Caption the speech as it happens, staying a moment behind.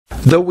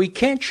Though we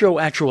can't show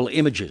actual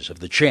images of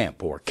the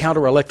CHAMP or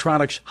Counter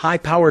Electronics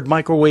High-Powered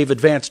Microwave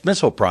Advanced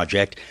Missile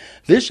Project,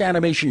 this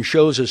animation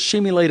shows a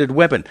simulated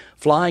weapon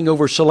flying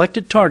over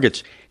selected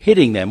targets,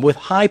 hitting them with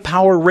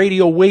high-power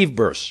radio wave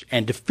bursts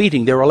and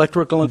defeating their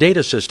electrical and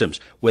data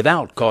systems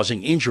without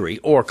causing injury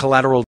or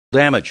collateral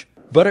damage.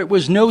 But it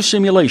was no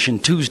simulation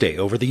Tuesday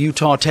over the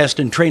Utah Test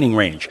and Training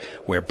Range,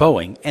 where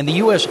Boeing and the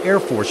U.S. Air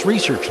Force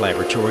Research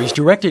Laboratory's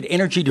Directed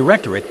Energy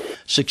Directorate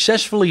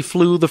successfully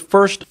flew the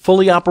first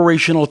fully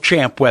operational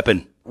CHAMP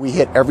weapon. We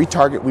hit every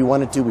target we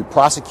wanted to. We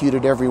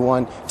prosecuted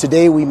everyone.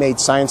 Today we made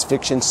science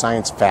fiction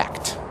science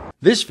fact.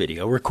 This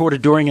video,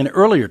 recorded during an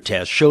earlier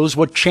test, shows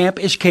what CHAMP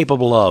is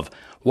capable of.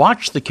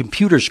 Watch the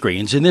computer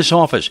screens in this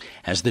office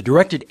as the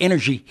directed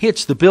energy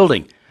hits the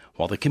building.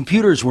 While the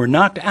computers were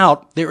knocked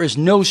out, there is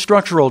no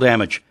structural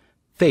damage.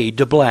 Fade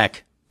to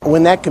black.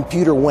 When that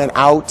computer went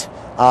out,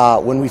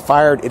 when we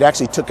fired, it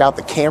actually took out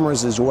the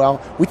cameras as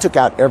well. We took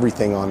out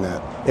everything on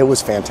that. It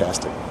was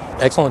fantastic.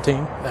 Excellent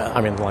team.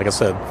 Like I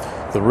said,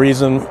 the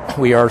reason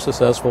we are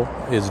successful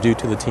is due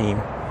to the team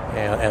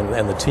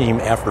and the team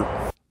effort.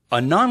 A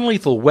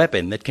non-lethal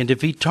weapon that can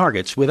defeat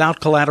targets without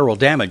collateral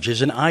damage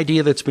is an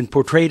idea that's been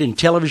portrayed in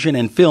television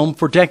and film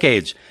for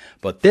decades.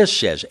 But this,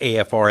 says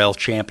AFRL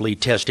CHAMP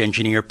lead test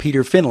engineer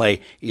Peter Finlay,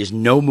 is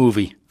no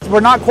movie. We're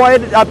not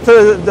quite up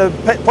to the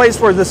place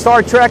where the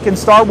Star Trek and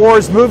Star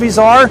Wars movies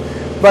are,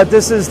 but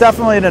this is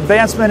definitely an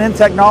advancement in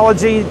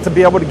technology to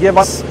be able to give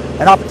us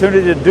an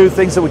opportunity to do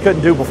things that we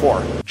couldn't do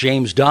before.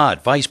 James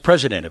Dodd, Vice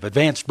President of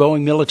Advanced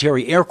Boeing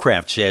Military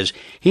Aircraft, says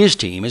his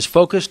team is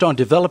focused on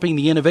developing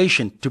the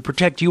innovation to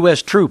protect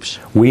U.S. troops.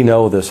 We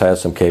know this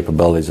has some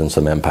capabilities and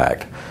some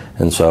impact,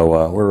 and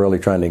so we're really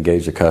trying to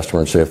engage the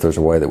customer and see if there's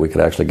a way that we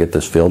could actually get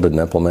this fielded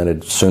and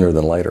implemented sooner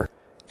than later.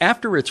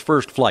 After its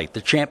first flight,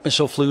 the CHAMP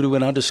missile flew to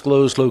an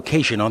undisclosed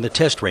location on the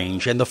test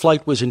range, and the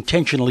flight was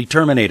intentionally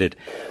terminated.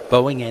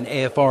 Boeing and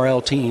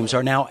AFRL teams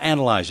are now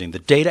analyzing the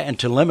data and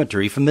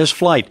telemetry from this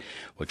flight,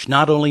 which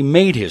not only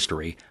made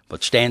history,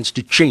 but stands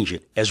to change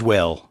it as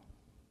well.